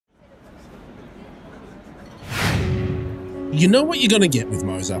You know what you're going to get with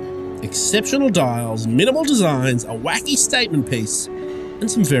Moser. Exceptional dials, minimal designs, a wacky statement piece, and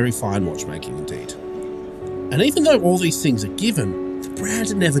some very fine watchmaking indeed. And even though all these things are given, the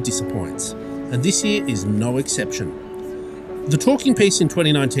brand never disappoints, and this year is no exception. The talking piece in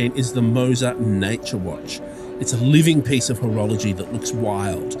 2019 is the Moser Nature Watch. It's a living piece of horology that looks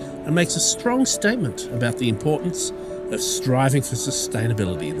wild and makes a strong statement about the importance of striving for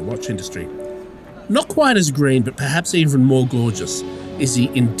sustainability in the watch industry. Not quite as green, but perhaps even more gorgeous, is the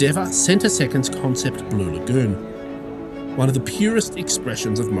Endeavour Centre Seconds Concept Blue Lagoon. One of the purest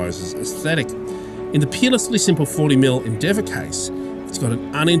expressions of Moser's aesthetic. In the peerlessly simple 40mm Endeavour case, it's got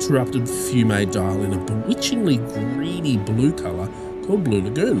an uninterrupted fume dial in a bewitchingly greeny blue colour called Blue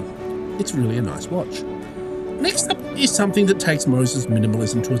Lagoon. It's really a nice watch. Next up is something that takes Moser's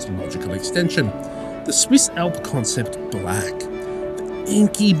minimalism to its logical extension, the Swiss Alp Concept Black. The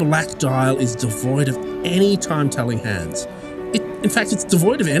inky black dial is devoid of any time-telling hands. In fact, it's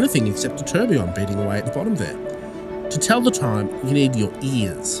devoid of anything except a tourbillon beating away at the bottom there. To tell the time, you need your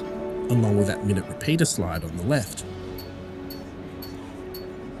ears, along with that minute repeater slide on the left.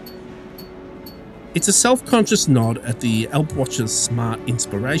 It's a self-conscious nod at the Alp watch's smart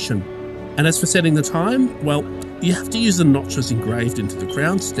inspiration. And as for setting the time, well, you have to use the notches engraved into the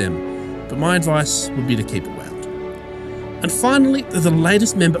crown stem, but my advice would be to keep it wound. And finally, the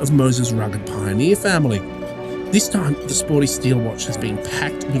latest member of Moser's rugged pioneer family. This time, the sporty steel watch has been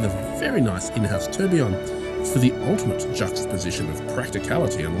packed with a very nice in-house tourbillon for the ultimate juxtaposition of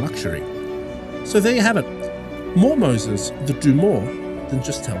practicality and luxury. So there you have it. More Mosers that do more than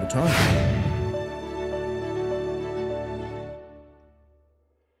just tell the time.